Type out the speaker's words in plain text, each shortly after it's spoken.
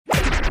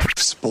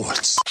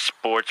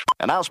Sports.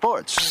 And now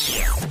sports.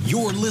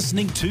 You're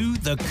listening to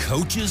The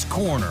Coach's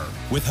Corner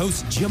with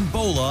hosts Jim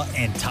Bolla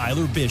and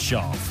Tyler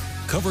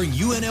Bischoff, covering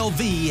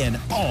UNLV and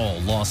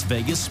all Las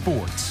Vegas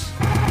sports.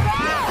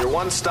 Your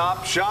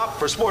one-stop shop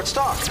for sports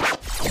talk.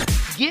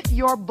 Get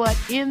your butt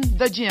in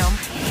the gym.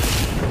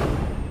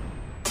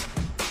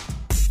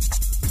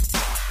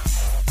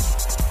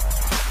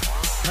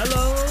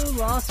 Hello,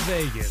 Las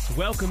Vegas.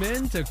 Welcome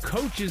in to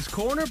Coach's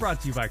Corner,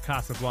 brought to you by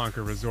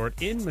Casablanca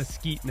Resort in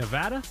Mesquite,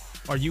 Nevada.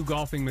 Are you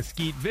golfing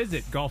Mesquite?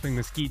 Visit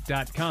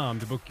golfingmesquite.com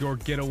to book your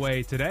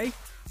getaway today.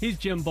 He's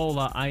Jim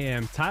Bolla. I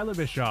am Tyler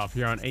Bischoff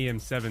here on AM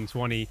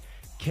 720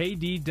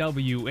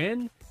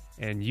 KDWN.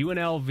 And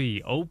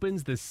UNLV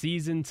opens the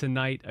season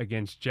tonight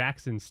against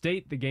Jackson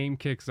State. The game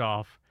kicks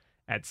off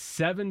at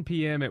 7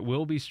 p.m. It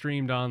will be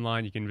streamed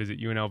online. You can visit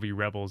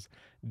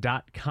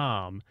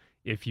unlvrebels.com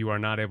if you are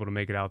not able to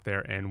make it out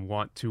there and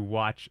want to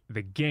watch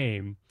the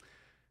game.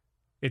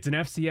 It's an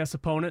FCS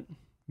opponent.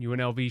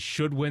 UNLV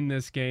should win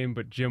this game,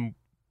 but Jim,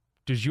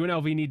 does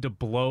UNLV need to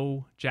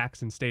blow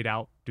Jackson State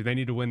out? Do they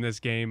need to win this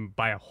game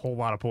by a whole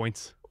lot of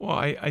points? Well,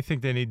 I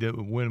think they need to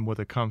win with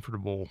a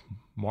comfortable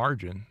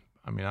margin.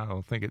 I mean, I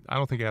don't think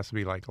it has to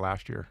be like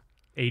last year.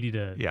 80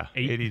 to 8?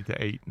 80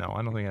 to 8. No,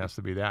 I don't think it has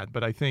to be that.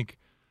 But I think,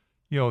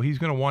 he's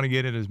going to want to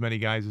get in as many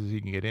guys as he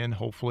can get in.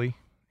 Hopefully,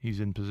 he's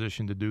in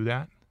position to do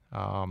that.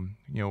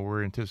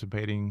 We're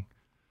anticipating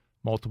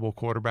multiple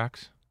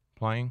quarterbacks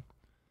playing.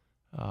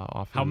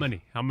 How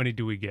many? How many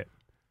do we get?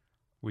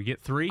 We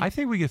get 3? I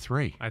think we get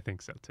 3. I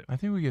think so too. I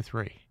think we get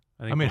 3.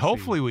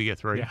 Hopefully we get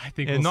 3. Yeah, I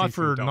think and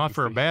we'll not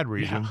for a bad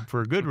reason, yeah.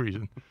 for a good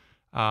reason.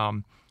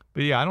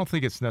 But yeah, I don't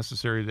think it's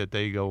necessary that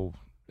they go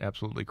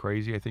absolutely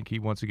crazy. I think he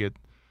wants to get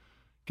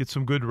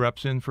some good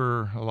reps in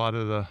for a lot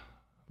of the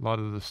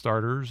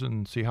starters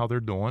and see how they're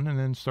doing, and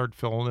then start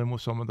filling in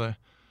with some of the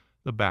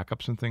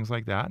backups and things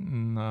like that,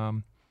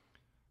 and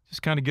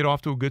just kind of get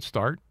off to a good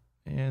start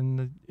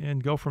and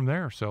go from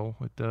there. So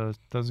it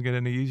doesn't get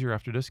any easier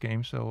after this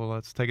game. So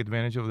let's take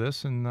advantage of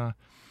this and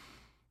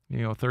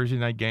Thursday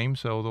night game.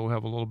 So they'll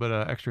have a little bit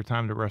of extra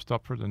time to rest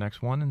up for the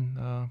next one,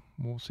 and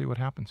we'll see what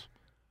happens.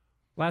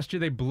 Last year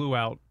they blew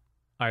out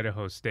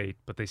Idaho State,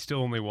 but they still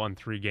only won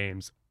 3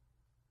 games.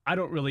 I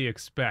don't really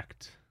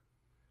expect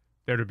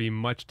there to be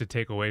much to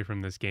take away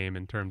from this game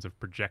in terms of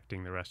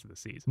projecting the rest of the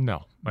season.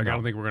 No. I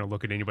don't think we're going to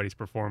look at anybody's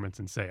performance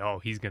and say, oh,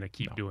 he's going to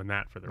keep doing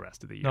that for the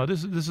rest of the year. No,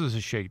 this is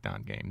a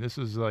shakedown game. This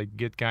is like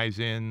get guys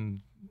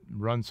in,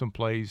 run some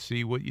plays,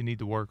 see what you need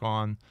to work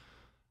on.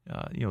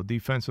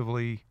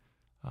 Defensively,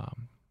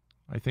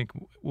 I think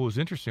what was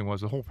interesting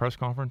was the whole press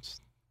conference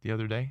the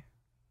other day.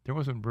 There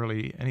wasn't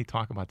really any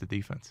talk about the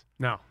defense.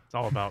 No, it's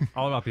all about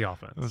the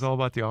offense. It was all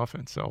about the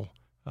offense. So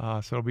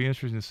it'll be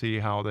interesting to see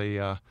how they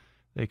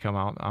come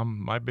out.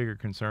 My bigger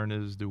concern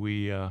is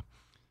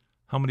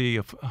how many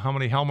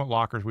helmet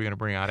lockers are we going to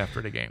bring out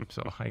after the game?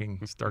 So I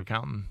can start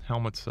counting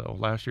helmets. So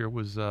last year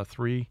was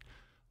 3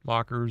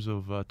 lockers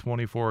of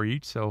 24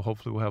 each. So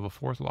hopefully we'll have a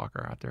 4th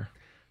locker out there.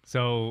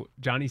 So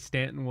Johnny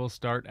Stanton will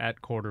start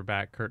at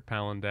quarterback. Kurt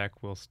Palandek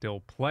will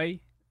still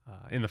play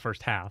in the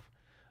first half.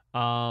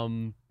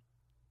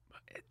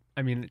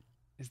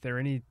 Is there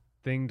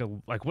anything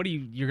to like? What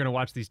you're going to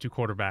watch these 2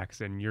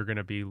 quarterbacks, and you're going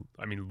to be,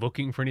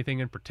 looking for anything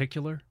in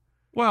particular?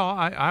 Well,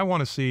 I want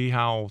to see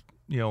how,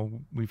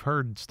 we've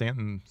heard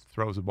Stanton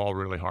throws the ball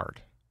really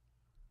hard.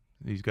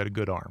 He's got a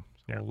good arm.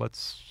 So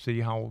let's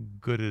see how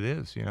good it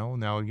is,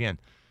 Now, again,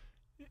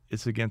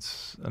 it's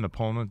against an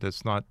opponent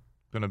that's not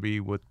going to be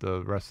what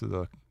the rest of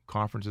the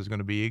conference is going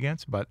to be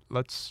against, but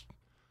let's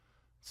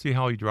see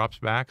how he drops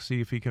back,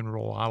 see if he can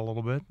roll out a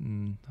little bit.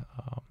 And,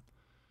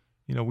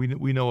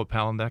 we know what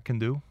Palandek can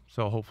do,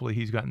 so hopefully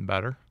he's gotten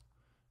better.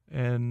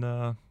 And,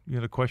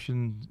 the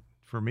question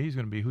for me is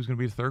going to be who's going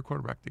to be the 3rd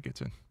quarterback that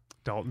gets in.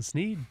 Dalton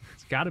Sneed.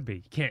 It's got to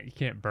be. You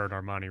can't burn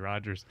Armani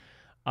Rogers.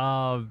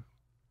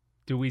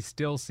 Do we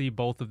still see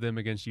both of them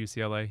against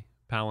UCLA,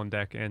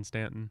 Palandek and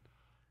Stanton?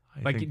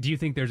 Do you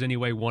think there's any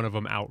way one of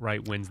them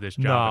outright wins this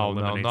job?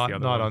 No, not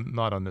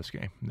on this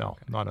game. No,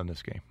 okay. Not on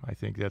this game. I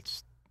think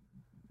that's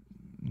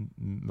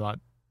not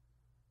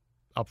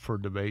up for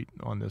debate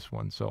on this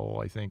one. So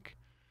I think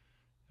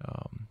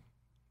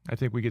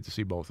we get to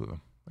see both of them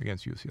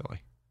against UCLA.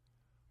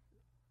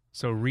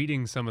 So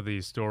reading some of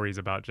these stories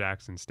about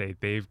Jackson State,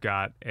 they've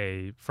got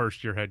a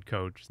first-year head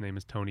coach. His name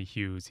is Tony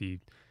Hughes. He's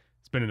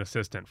been an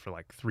assistant for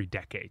like 3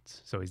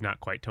 decades, so he's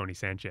not quite Tony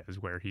Sanchez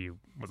where he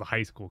was a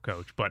high school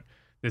coach. But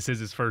this is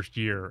his first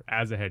year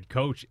as a head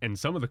coach, and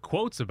some of the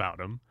quotes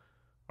about him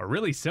are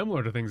really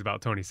similar to things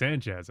about Tony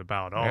Sanchez,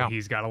 about,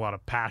 he's got a lot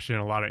of passion,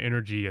 a lot of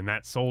energy, and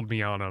that sold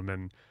me on him.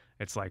 And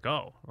it's like,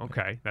 oh,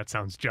 okay, that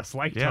sounds just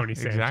like Tony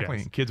Sanchez.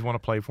 Exactly. Kids want to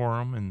play for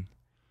him, and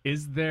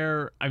is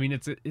there?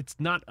 It's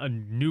not a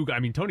new guy.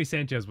 Tony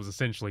Sanchez was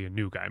essentially a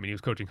new guy. He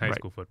was coaching high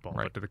school football,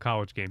 but to the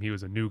college game, he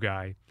was a new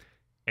guy,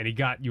 and he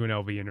got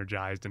UNLV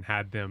energized and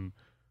had them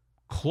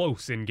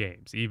close in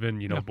games. Even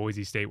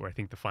Boise State, where I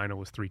think the final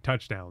was 3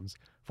 touchdowns.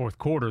 4th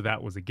quarter,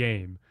 that was a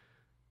game.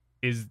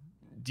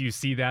 Do you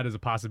see that as a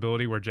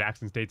possibility where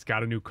Jackson State's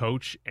got a new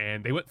coach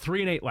and they went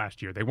 3-8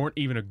 last year? They weren't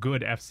even a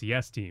good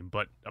FCS team,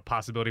 but a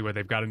possibility where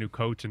they've got a new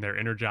coach and they're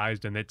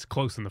energized and it's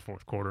close in the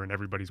fourth quarter and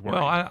everybody's worried.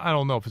 Well, I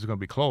don't know if it's going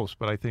to be close,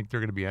 but I think they're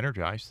going to be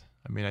energized.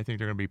 I mean, I think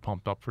they're going to be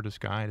pumped up for this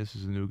guy. This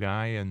is a new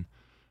guy, and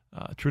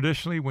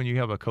traditionally when you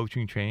have a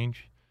coaching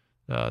change,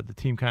 the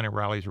team kind of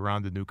rallies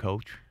around the new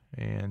coach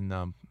and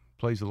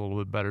plays a little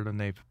bit better than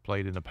they've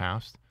played in the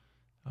past.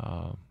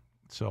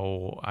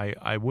 So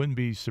I wouldn't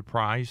be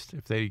surprised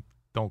if they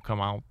don't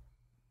come out.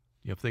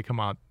 If they come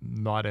out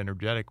not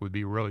energetic, would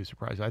be really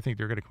surprised. I think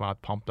they're going to come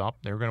out pumped up.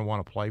 They're going to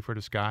want to play for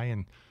this guy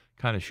and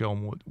kind of show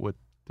him what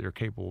they're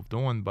capable of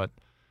doing. But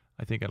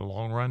I think in the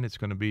long run, it's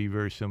going to be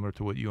very similar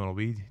to what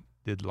UNLV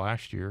did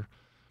last year.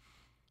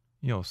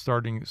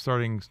 Starting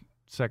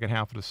second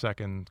half of the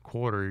second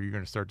quarter, you're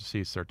going to start to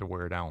see it start to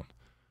wear down.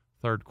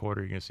 Third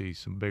quarter, you're going to see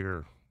some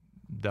bigger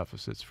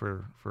deficits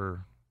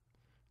for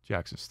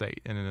Jackson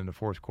State, and then in the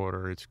fourth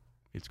quarter, it's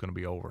going to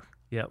be over.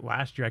 Yeah,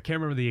 last year, I can't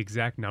remember the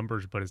exact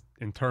numbers, but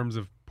in terms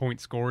of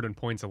points scored and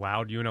points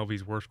allowed,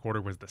 UNLV's worst quarter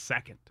was the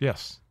second.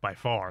 Yes. By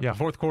far. Yeah. The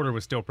fourth quarter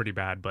was still pretty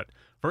bad, but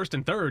first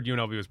and third,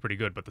 UNLV was pretty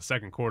good, but the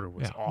second quarter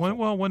was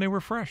awful. When they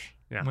were fresh.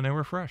 Yeah. When they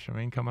were fresh. I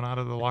mean, coming out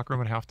of the locker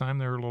room at halftime,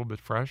 they were a little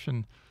bit fresh,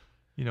 and,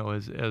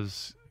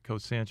 as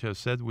Coach Sanchez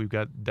said, we've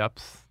got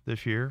depth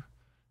this year.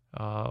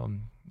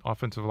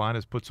 Offensive line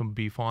has put some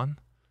beef on.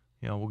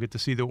 We'll get to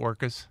see the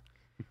Orcas.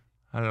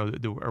 I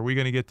don't know. Are we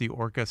going to get the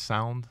Orca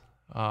sound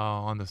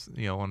on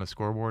the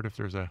scoreboard if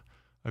there's a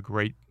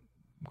great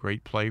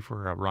play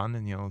for a run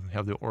and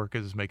have the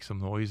Orcas make some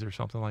noise or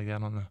something like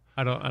that on the?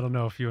 I don't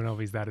know if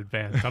UNLV's that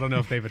advanced. I don't know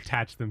if they've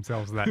attached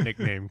themselves to that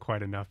nickname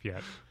quite enough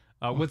yet.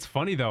 What's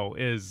funny though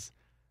is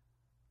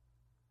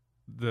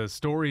the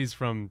stories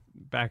from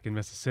back in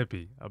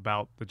Mississippi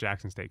about the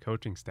Jackson State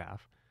coaching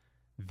staff.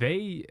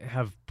 They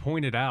have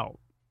pointed out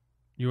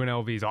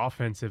UNLV's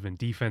offensive and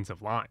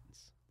defensive lines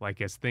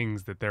as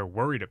things that they're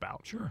worried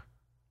about. Sure.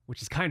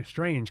 Which is kind of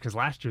strange because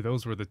last year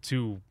those were the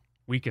two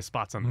weakest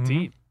spots on the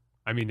team.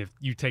 I mean, if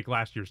you take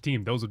last year's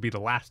team, those would be the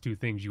last two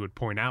things you would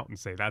point out and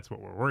say, that's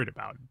what we're worried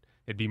about.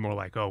 It'd be more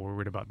like, we're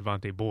worried about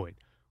Devontae Boyd,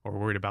 or we're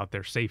worried about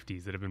their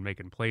safeties that have been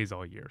making plays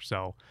all year.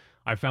 So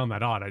I found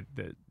that odd.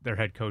 Their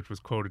head coach was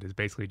quoted as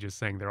basically just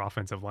saying their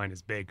offensive line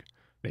is big.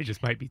 They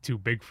just might be too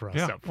big for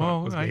us up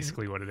front, was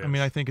basically what it is. I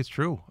mean, I think it's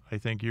true. I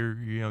think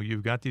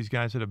you've got these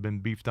guys that have been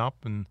beefed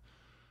up and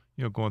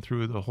going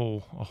through a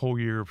whole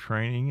year of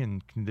training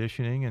and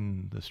conditioning,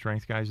 and the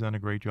strength guys done a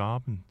great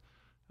job.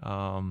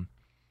 And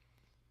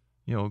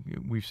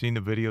we've seen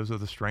the videos of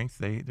the strength.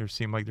 They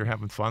seem like they're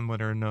having fun when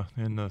they're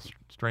in the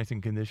strength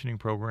and conditioning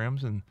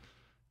programs. And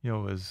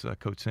as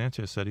Coach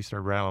Sanchez said, he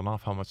started rattling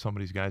off how much some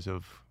of these guys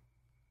have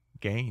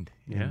gained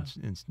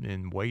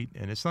in weight,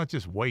 and it's not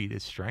just weight;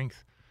 it's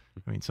strength.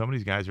 I mean, some of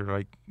these guys are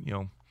like,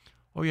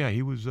 oh yeah,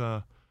 he was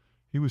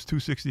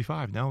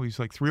 265. Now he's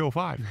like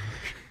 305.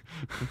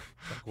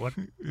 What?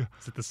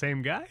 Is it the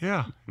same guy?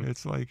 Yeah,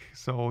 it's like,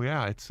 so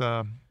yeah, it's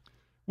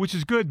which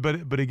is good,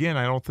 but again,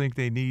 I don't think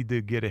they need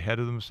to get ahead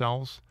of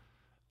themselves.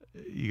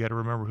 You got to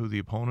remember who the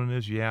opponent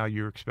is. Yeah,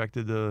 you're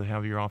expected to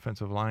have your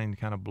offensive line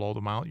kind of blow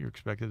them out. You're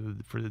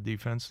expected for the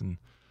defense and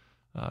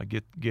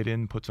get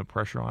in, put some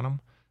pressure on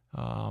them.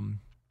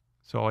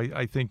 So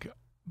I think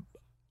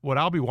what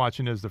I'll be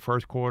watching is the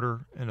first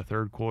quarter and the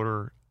third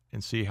quarter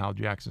and see how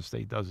Jackson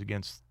State does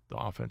against the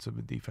offensive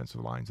and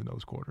defensive lines in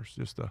those quarters,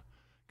 just to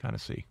kind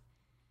of see.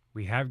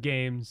 We have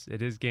games.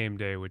 It is game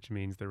day, which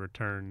means the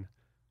return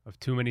of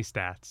too many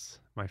stats.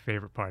 My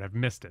favorite part. I've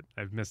missed it.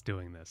 I've missed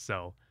doing this.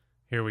 So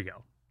here we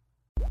go.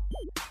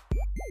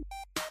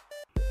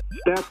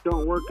 Stats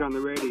don't work on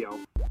the radio.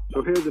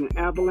 So here's an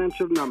avalanche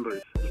of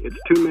numbers. It's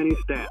too many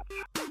stats.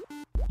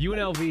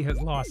 UNLV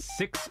has lost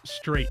 6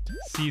 straight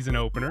season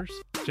openers.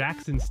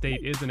 Jackson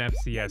State is an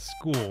FCS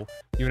school.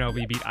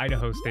 UNLV beat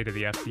Idaho State of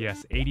the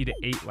FCS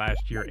 80-8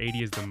 last year.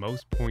 80 is the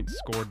most points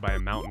scored by a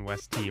Mountain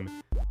West team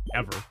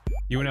ever.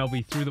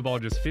 UNLV threw the ball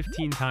just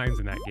 15 times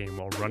in that game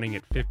while running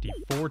it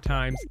 54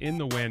 times in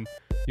the win.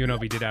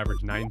 UNLV did average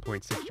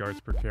 9.6 yards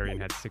per carry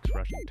and had 6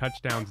 rushing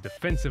touchdowns.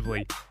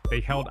 Defensively,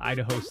 they held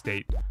Idaho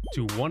State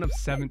to 1 of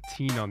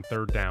 17 on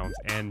third downs,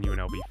 and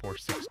UNLV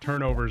forced 6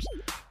 turnovers.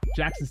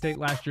 Jackson State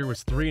last year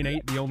was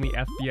 3-8. The only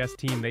FBS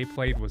team they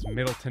played was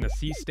Middle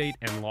Tennessee State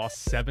and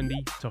lost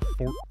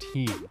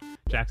 70-14.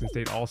 Jackson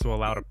State also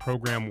allowed a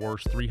program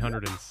worst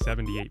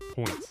 378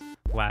 points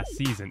last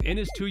season. In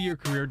his 2-year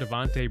career,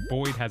 Devontae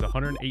Boyd has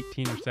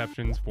 118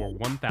 receptions for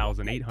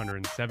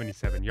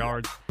 1,877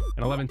 yards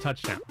and 11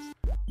 touchdowns.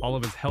 All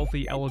of his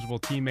healthy, eligible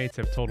teammates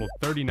have totaled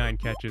 39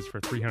 catches for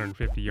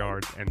 350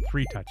 yards and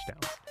 3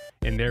 touchdowns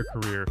in their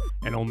career,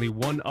 and only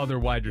one other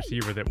wide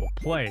receiver that will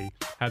play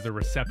has a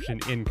reception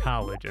in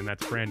college, and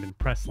that's Brandon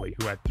Presley,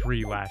 who had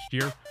 3 last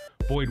year.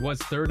 Boyd was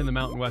 3rd in the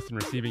Mountain West in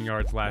receiving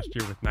yards last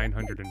year with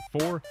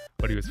 904,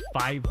 but he was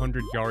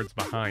 500 yards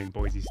behind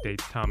Boise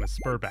State's Thomas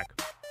Spurbeck.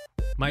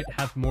 Might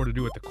have more to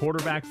do with the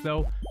quarterbacks,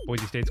 though.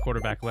 Boise State's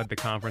quarterback led the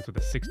conference with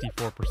a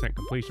 64%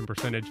 completion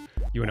percentage.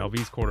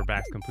 UNLV's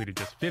quarterbacks completed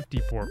just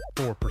 54%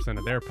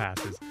 of their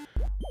passes.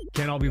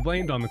 Can't all be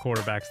blamed on the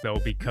quarterbacks, though,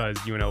 because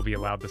UNLV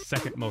allowed the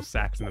second most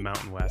sacks in the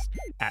Mountain West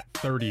at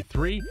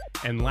 33.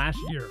 And last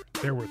year,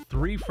 there were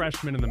 3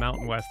 freshmen in the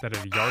Mountain West that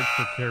had a yards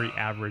per carry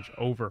average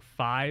over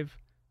 5.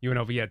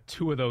 UNLV had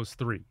 2 of those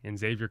 3, in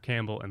Xavier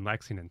Campbell and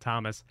Lexington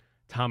Thomas.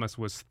 Thomas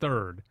was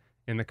 3rd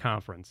in the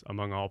conference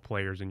among all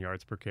players in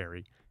yards per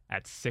carry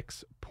at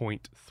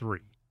 6.3.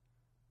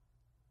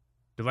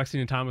 Did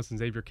Lexington Thomas and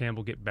Xavier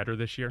Campbell get better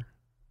this year?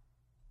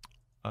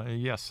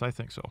 Yes, I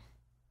think so.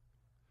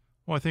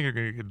 Well, I think they're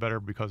going to get better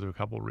because of a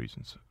couple of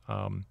reasons.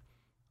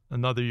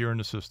 Another year in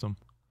the system,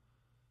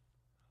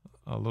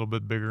 a little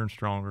bit bigger and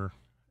stronger,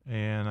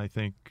 and I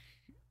think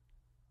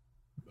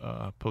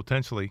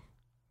potentially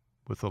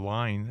with the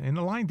line, and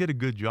the line did a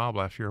good job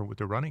last year with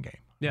the running game.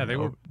 Yeah, they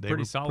were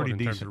pretty solid in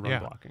terms of run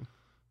blocking.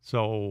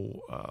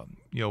 So,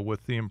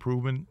 with the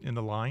improvement in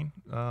the line,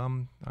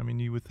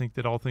 you would think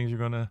that all things are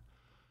going to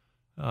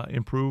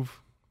improve.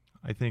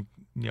 I think,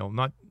 I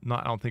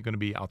don't think going to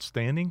be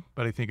outstanding,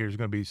 but I think there's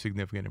going to be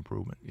significant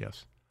improvement,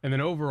 yes. And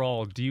then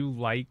overall, do you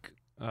like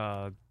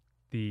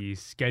the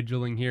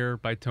scheduling here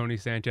by Tony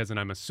Sanchez?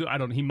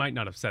 And he might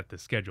not have set the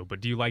schedule, but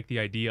do you like the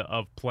idea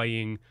of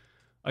playing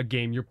a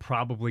game you're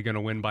probably going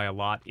to win by a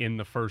lot in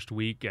the first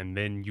week, and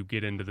then you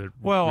get into the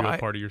real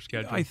part of your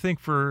schedule? I think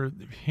for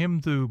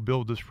him to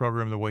build this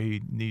program the way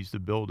he needs to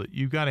build it,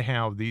 you've got to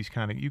have you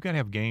got to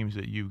have games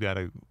that you've got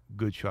a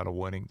good shot of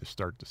winning to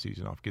start the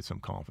season off, get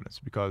some confidence,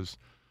 because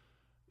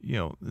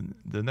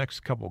the next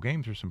couple of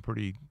games are some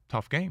pretty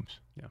tough games.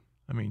 Yeah,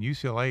 I mean,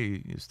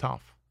 UCLA is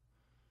tough.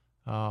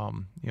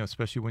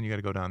 Especially when you got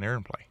to go down there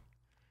and play.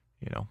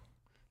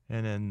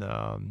 And then.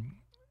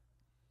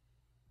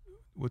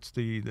 What's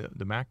the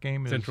MAC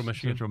game? Central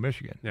Michigan. Central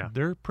Michigan. Yeah.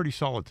 They're a pretty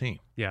solid team.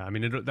 Yeah,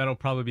 that'll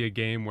probably be a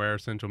game where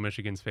Central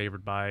Michigan's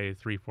favored by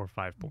 3, 4,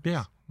 5 points.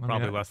 Yeah.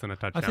 Probably less than a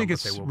touchdown. I think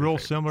it's real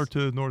similar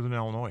to Northern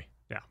Illinois.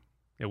 Yeah,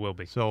 it will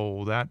be.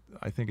 So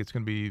I think it's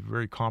going to be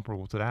very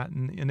comparable to that.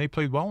 And they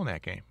played well in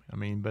that game.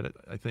 But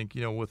I think,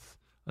 with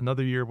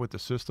another year with the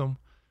system,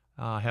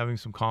 having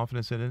some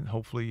confidence in it,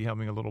 hopefully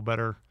having a little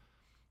better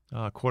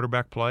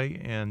quarterback play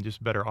and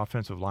just better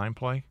offensive line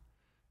play.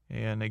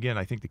 And again,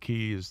 I think the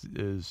key is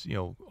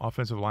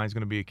offensive line is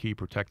going to be a key,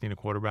 protecting the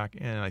quarterback.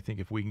 And I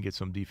think if we can get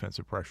some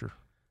defensive pressure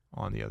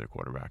on the other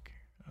quarterback.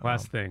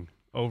 Last thing,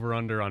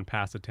 over/under on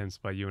pass attempts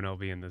by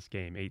UNLV in this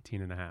game,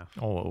 18.5.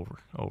 Oh,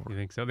 over. You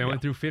think so? They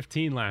went through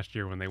 15 last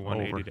year when they won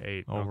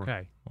 80-8. Over.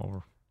 Okay.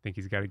 Over. Think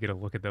he's got to get a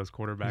look at those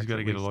quarterbacks. He's got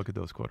to get a look at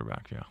those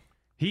quarterbacks. Yeah.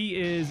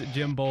 He is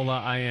Jim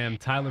Bolla. I am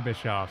Tyler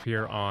Bischoff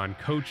here on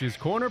Coach's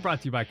Corner,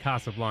 brought to you by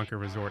Casablanca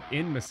Resort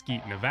in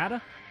Mesquite,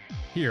 Nevada,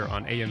 here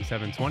on AM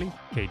 720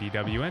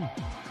 KDWN.